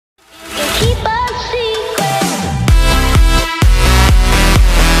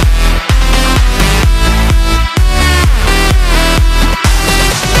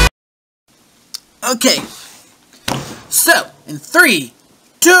Okay. So, in 3,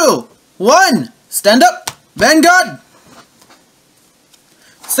 2, 1, stand up, Vanguard!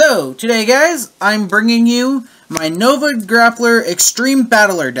 So, today guys, I'm bringing you my Nova Grappler Extreme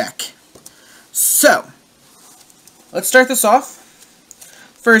Battler deck. So, let's start this off.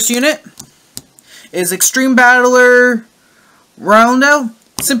 First unit is Extreme Battler Roundel.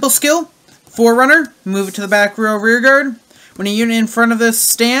 Simple skill, Forerunner, move it to the back row rear guard. When a unit in front of this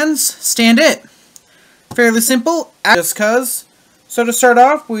stands, stand it. Fairly simple, just cuz. So to start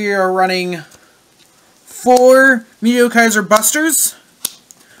off, we are running 4 Meteor Busters.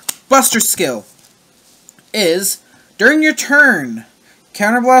 Buster skill is, during your turn,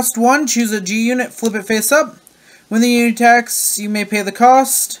 Counterblast 1, choose a G unit, flip it face up. When the unit attacks, you may pay the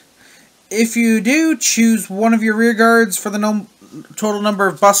cost. If you do, choose one of your rear guards for the total number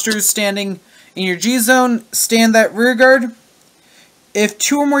of busters standing in your G zone. Stand that rear guard. If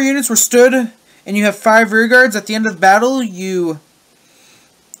 2 or more units were stood and you have 5 rear guards, at the end of the battle, you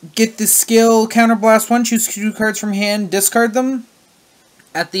get the skill Counterblast 1, choose 2 cards from hand, discard them.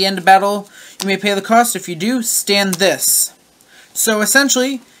 At the end of battle, you may pay the cost. If you do, stand this. So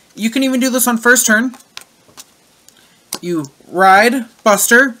essentially, you can even do this on first turn. You ride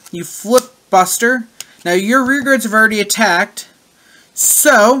Buster, you flip Buster. Now your rear guards have already attacked,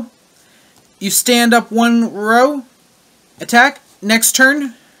 so you stand up 1 row, attack. Next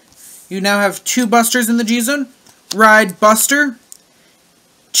turn, you now have 2 Busters in the G zone. Ride Buster,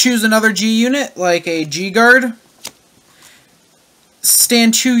 choose another G unit, like a G guard.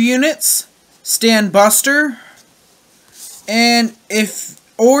 Stand 2 units, stand Buster, and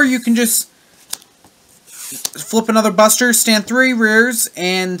or you can just flip another Buster, stand 3 rears,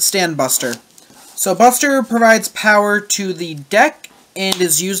 and stand Buster. So Buster provides power to the deck and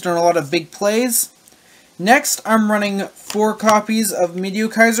is used on a lot of big plays. Next, I'm running 4 copies of Meteor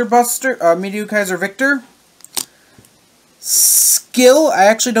Victor. Skill, I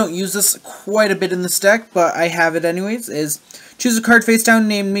actually don't use this quite a bit in this deck, but I have it anyways, is choose a card face down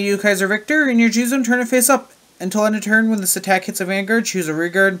named Meteor Victor in your G zone, turn it face up. Until end of turn, when this attack hits a Vanguard, choose a rear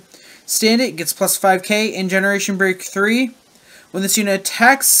guard. Stand it, gets plus 5k. In Generation Break 3, when this unit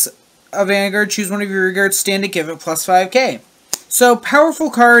attacks a Vanguard, choose one of your rear guards, stand it, give it plus 5k. So, powerful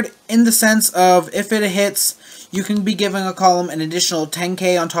card in the sense of, if it hits, you can be giving a column an additional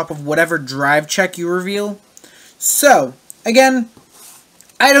 10k on top of whatever drive check you reveal. So, again,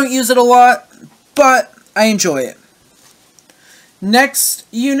 I don't use it a lot, but I enjoy it. Next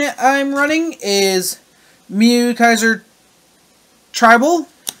unit I'm running is Meteor Tribal,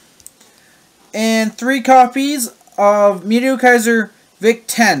 and 3 copies of Meteor Vic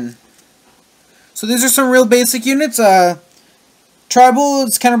 10. So these are some real basic units. Tribal,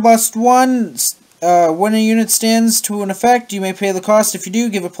 it's Counterblast 1. When a unit stands to an effect, you may pay the cost. If you do,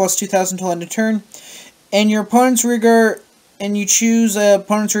 give it plus 2,000 till end of turn. And your opponent's rear guard, and you choose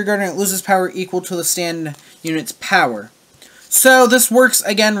opponent's rear guard, and it loses power equal to the stand unit's power. So this works,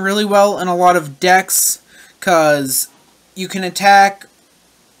 again, really well in a lot of decks, because you can attack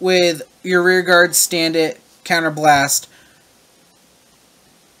with your rear guard, stand it, counterblast,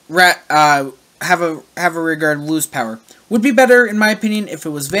 have a rear guard lose power. Would be better, in my opinion, if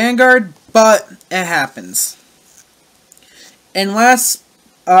it was Vanguard, but it happens. And last,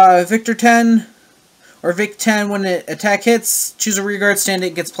 Victor 10, or Vic 10, when an attack hits, choose a rear guard, stand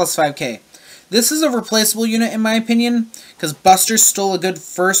it, gets plus 5k. This is a replaceable unit, in my opinion, because Buster's still a good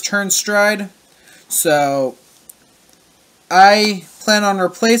first turn stride. So, I plan on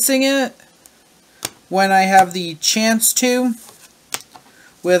replacing it when I have the chance to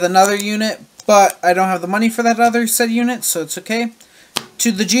with another unit, but I don't have the money for that other said unit, so it's okay.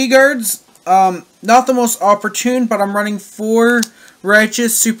 To the G guards, not the most opportune, but I'm running 4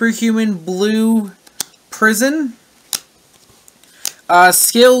 Righteous Superhuman Blue Prison.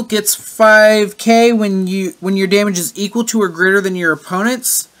 Skill gets 5k when your damage is equal to or greater than your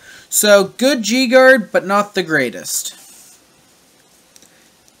opponent's. So good G guard, but not the greatest.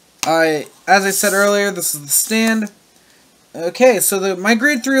 As I said earlier, this is the stand. Okay, so my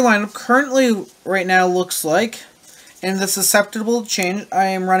grade 3 lineup currently right now looks like, and this is susceptible to change, I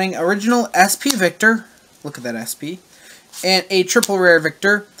am running original SP Victor, look at that SP, and a triple rare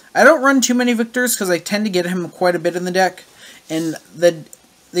Victor. I don't run too many Victors because I tend to get him quite a bit in the deck, and the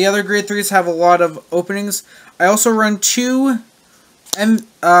other grade 3s have a lot of openings. I also run 2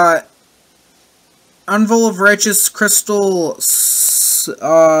 Anvil of Righteous Crystal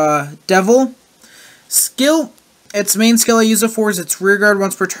Devil. Skill, its main skill I use it for is its rear guard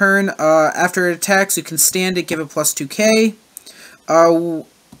once per turn. After it attacks, you can stand it, give it plus 2k.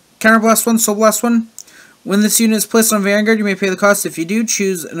 Counterblast 1, Soul Blast 1. When this unit is placed on Vanguard, you may pay the cost. If you do,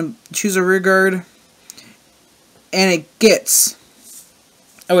 choose a rear guard. and it gets...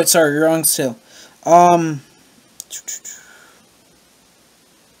 Oh, wait, sorry, wrong still.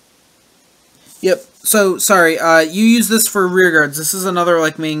 Yep, so, sorry, you use this for rear guards. This is another,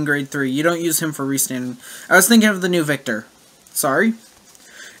 like, main grade 3. You don't use him for restanding. I was thinking of the new Victor. Sorry.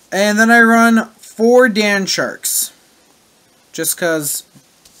 And then I run 4 Dan Sharks. Just because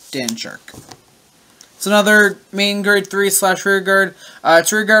Dan Shark. It's another main grade 3 / rear guard.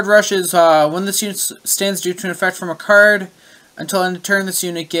 Its rear guard rush is when this unit stands due to an effect from a card. Until end of turn, this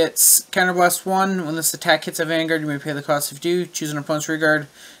unit gets Counterblast 1. When this attack hits a Vanguard, you may pay the cost if due. Choose an opponent's rear guard.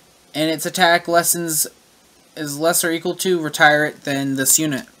 And its attack lessens is less or equal to retire it than this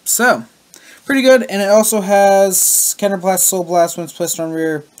unit. So, pretty good. And it also has Counterblast, Soul Blast when it's placed on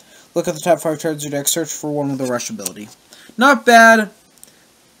rear. Look at the top 5 cards of your deck. Search for one with the rush ability. Not bad.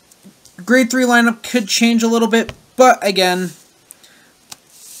 Grade 3 lineup could change a little bit, but again,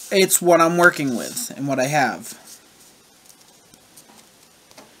 it's what I'm working with and what I have.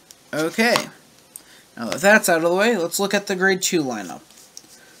 Okay, now that that's out of the way, let's look at the Grade 2 lineup.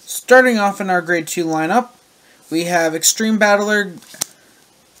 Starting off in our Grade 2 lineup, we have Extreme Battler,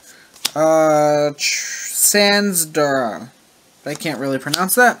 Sandsdara. I can't really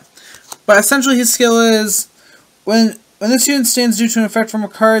pronounce that. But essentially his skill is, when this unit stands due to an effect from a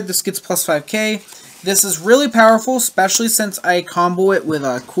card, this gets plus 5k. This is really powerful, especially since I combo it with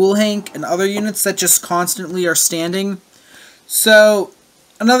Cool Hank and other units that just constantly are standing. So,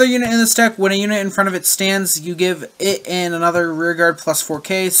 another unit in this deck, when a unit in front of it stands, you give it and another rearguard plus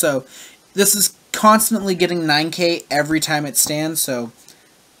 4k. So, this is constantly getting 9k every time it stands. So,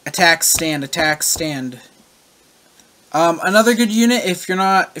 attack, stand, attack, stand. Another good unit, if you're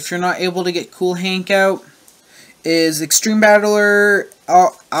not able to get Cool Hank out, is Extreme Battler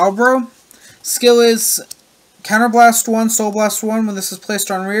Albro. Skill is Counterblast 1, Soul Blast 1 when this is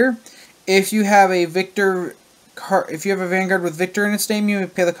placed on rear. If you have a Vanguard with Victor in its name, you may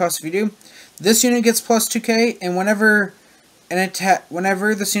pay the cost if you do. This unit gets plus 2k, and whenever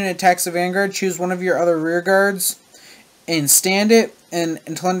this unit attacks a Vanguard, choose one of your other rear guards and stand it, and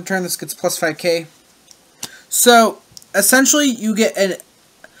until end of turn this gets plus 5k. So essentially you get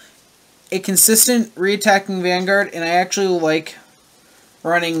a consistent re-attacking Vanguard, and I actually like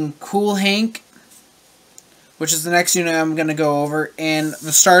running Cool Hank, which is the next unit I'm going to go over, and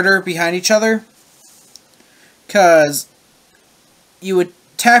the starter behind each other, because you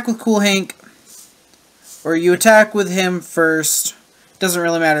attack with Cool Hank, or you attack with him first, doesn't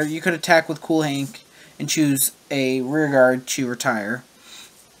really matter, you could attack with Cool Hank and choose a rear guard to retire,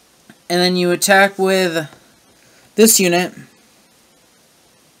 and then you attack with this unit,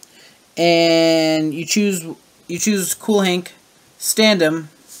 and you choose Cool Hank, stand him,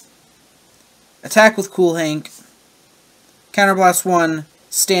 attack with Cool Hank, Counterblast 1,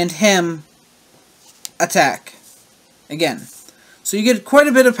 stand him, attack. Again. So you get quite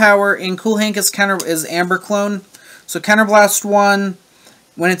a bit of power, and Cool Hank is Amber Clone. So Counterblast 1,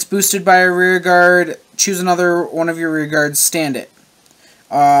 when it's boosted by a rear guard, choose another one of your rear guards, stand it.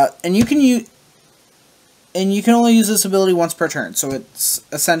 And you can only use this ability once per turn, so it's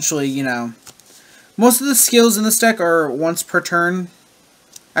essentially, you know, most of the skills in this deck are once per turn.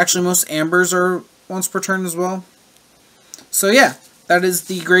 Actually, most Ambers are once per turn as well. So yeah, that is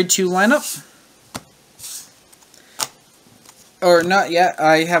the Grade 2 lineup. Or not yet,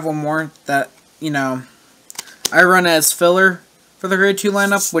 I have one more that, you know, I run as filler for the Grade 2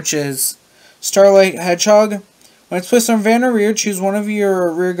 lineup, which is Starlight Hedgehog. When it's placed on Vanguard rear, choose one of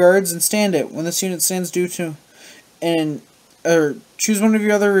your rear guards and stand it. When this unit stands due to choose one of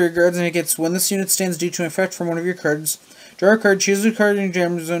your other rear guards, and it gets, when this unit stands due to an effect from one of your cards, draw a card, choose a card in your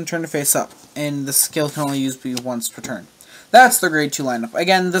jam zone, turn to face up. And the skill can only be once per turn. That's the Grade 2 lineup.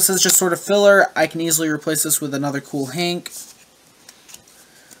 Again, this is just sort of filler. I can easily replace this with another Cool Hank.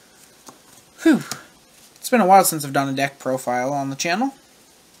 Whew. It's been a while since I've done a deck profile on the channel.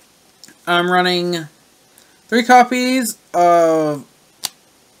 I'm running 3 copies of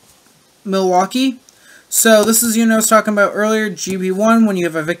Milwaukee. So this is the unit I was talking about earlier, GB1, when you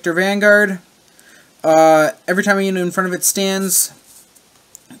have a Victor Vanguard. Every time a unit in front of it stands,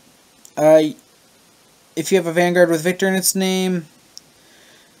 if you have a Vanguard with Victor in its name,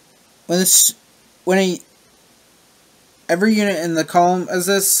 every unit in the column as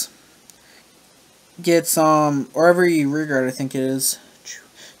this gets, or every rear guard, I think it is.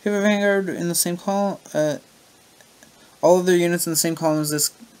 If you have a Vanguard in the same column, all of their units in the same column as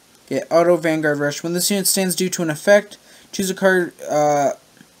this get auto Vanguard Rush. When this unit stands due to an effect, choose a card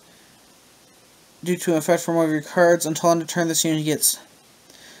due to an effect from one of your cards. Until end of turn, this unit gets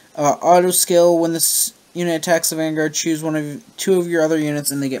auto skill. When this unit attacks the Vanguard, choose two of your other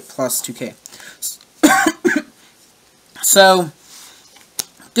units, and they get plus 2k. So,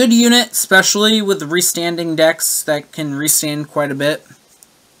 good unit, especially with restanding decks that can restand quite a bit.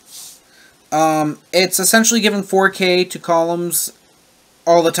 It's essentially giving 4K to columns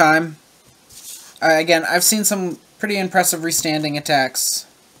all the time. Again, I've seen some pretty impressive restanding attacks.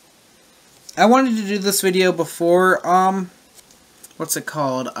 I wanted to do this video before, what's it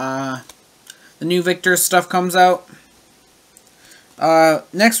called? The new Victor stuff comes out.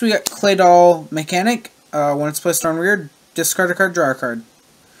 Next we got Clay Doll Mechanic. When it's placed on rear, discard a card, draw a card.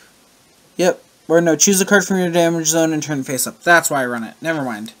 Yep. Or no, choose a card from your damage zone and turn it face up. That's why I run it. Never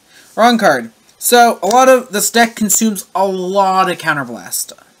mind. Wrong card. So, a lot of this deck consumes a lot of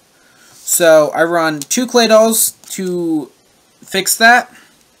Counterblast. So, I run 2 Clay Dolls to fix that.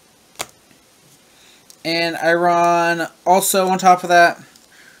 And I run, also on top of that,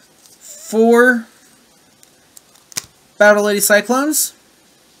 4 Battle Lady Cyclones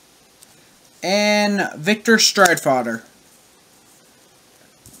and Victor Stride Fodder.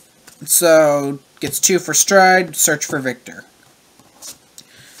 So, gets 2 for Stride, search for Victor.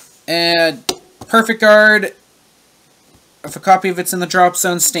 And Perfect Guard, if a copy of it's in the drop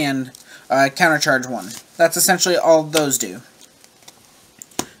zone, stand, countercharge 1. That's essentially all those do.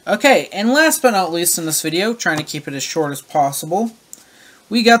 Okay, and last but not least in this video, trying to keep it as short as possible,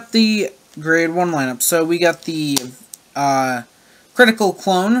 we got the grade 1 lineup. So we got the critical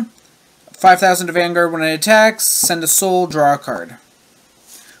clone, 5,000 to Vanguard when it attacks, send a soul, draw a card.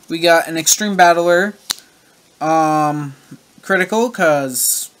 We got an Extreme Battler, critical,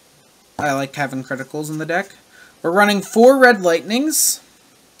 because I like having criticals in the deck. We're running 4 Red Lightnings.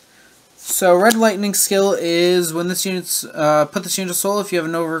 So, Red Lightning skill is when this unit's, put this unit to soul. If you have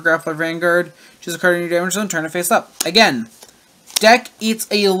an Nova Grappler Vanguard, choose a card in your damage zone, turn it face up. Again, deck eats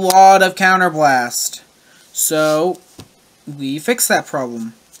a lot of Counterblast. So, we fix that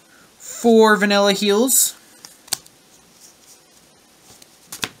problem. 4 Vanilla Heals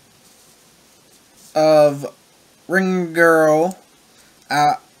of Ring Girl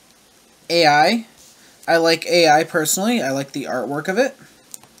AI. I like AI personally. I like the artwork of it.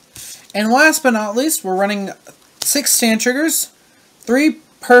 And last but not least, we're running 6 stand triggers, 3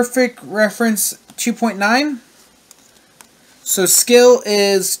 perfect reference 2.9. So skill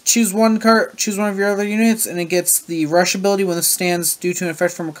is choose one of your other units, and it gets the rush ability when this stands due to an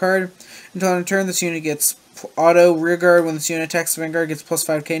effect from a card. Until end of turn, this unit gets auto rear guard. When this unit attacks the Vanguard, gets plus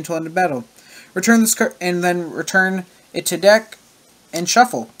 5k until end of battle. Return this card and then return it to deck and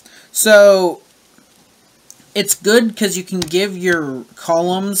shuffle. So it's good because you can give your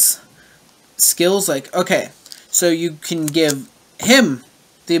columns skills like, okay, so you can give him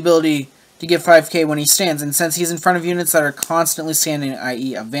the ability to give 5k when he stands, and since he's in front of units that are constantly standing,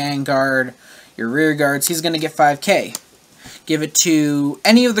 i.e. a Vanguard, your rear guards, he's going to get 5k. Give it to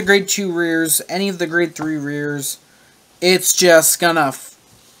any of the grade 2 rears, any of the grade 3 rears. It's just gonna,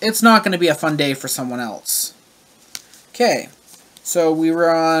 it's not going to be a fun day for someone else. Okay, so we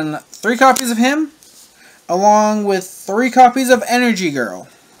run 3 copies of him, along with 3 copies of Energy Girl,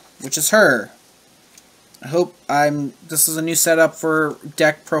 which is her. I hope this is a new setup for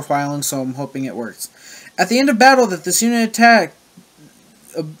deck profiling, so I'm hoping it works. At the end of battle that this unit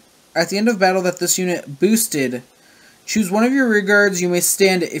boosted, choose one of your rear guards. You may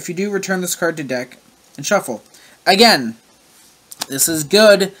stand it. If you do, return this card to deck and shuffle. Again, this is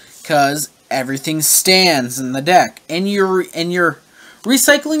good because everything stands in the deck, and you're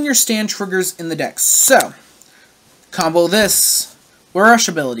recycling your stand triggers in the deck. So, combo this with rush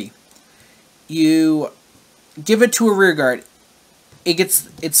ability. You give it to a rear guard. It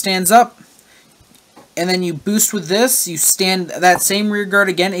stands up, and then you boost with this. You stand that same rear guard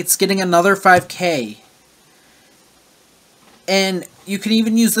again. It's getting another 5k. And you can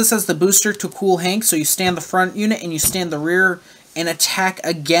even use this as the booster to cool Hank. So you stand the front unit and you stand the rear and attack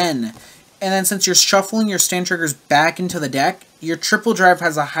again. And then since you're shuffling your stand triggers back into the deck, your triple drive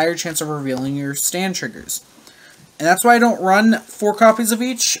has a higher chance of revealing your stand triggers. And that's why I don't run 4 copies of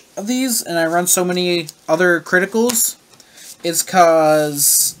each of these, and I run so many other criticals, is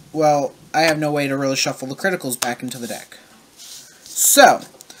because, well, I have no way to really shuffle the criticals back into the deck. So,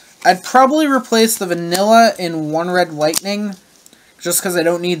 I'd probably replace the vanilla in 1 Red Lightning, just because I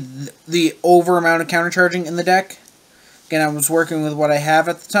don't need the over amount of countercharging in the deck. Again, I was working with what I have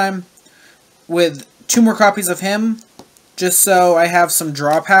at the time, with 2 more copies of him, just so I have some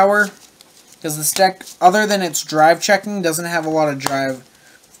draw power. Because this deck, other than its drive checking, doesn't have a lot of drive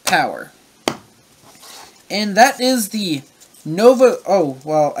power. And that is the Nova... Oh,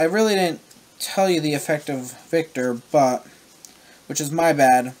 well, I really didn't tell you the effect of Victor, but... Which is my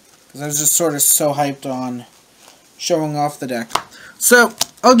bad, because I was just sort of so hyped on showing off the deck. So,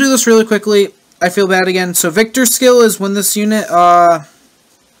 I'll do this really quickly. I feel bad again. So Victor's skill is when this unit,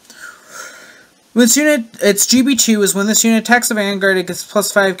 its GB2 is when this unit attacks a vanguard, it gets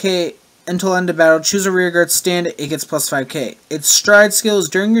plus 5k until end of battle. Choose a rearguard, stand it gets plus 5k. Its stride skill is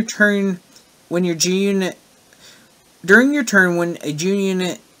during your turn when a G unit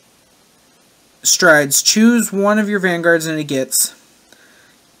strides, choose one of your vanguards and it gets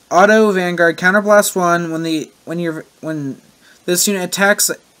auto vanguard counterblast 1 when this unit attacks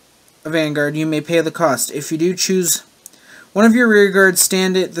a vanguard, you may pay the cost. If you do choose one of your rearguards,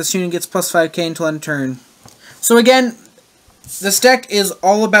 stand it, this unit gets plus 5k until end turn. So again, this deck is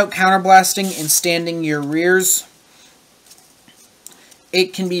all about counterblasting and standing your rears.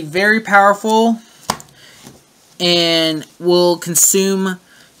 It can be very powerful and will consume...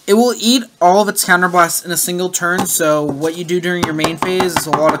 It will eat all of its counterblasts in a single turn, so what you do during your main phase is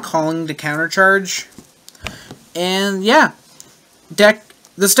a lot of calling to countercharge. And yeah,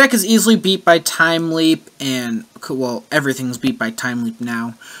 this deck is easily beat by Time Leap, and, well, everything's beat by Time Leap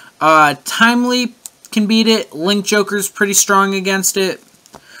now. Time Leap can beat it, Link Joker's pretty strong against it,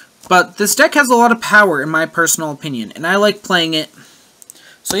 but this deck has a lot of power in my personal opinion, and I like playing it.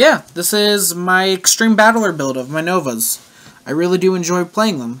 So yeah, this is my Extreme Battler build of my Novas. I really do enjoy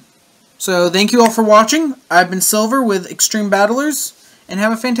playing them. So thank you all for watching. I've been Silver with Extreme Battlers, and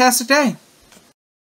have a fantastic day.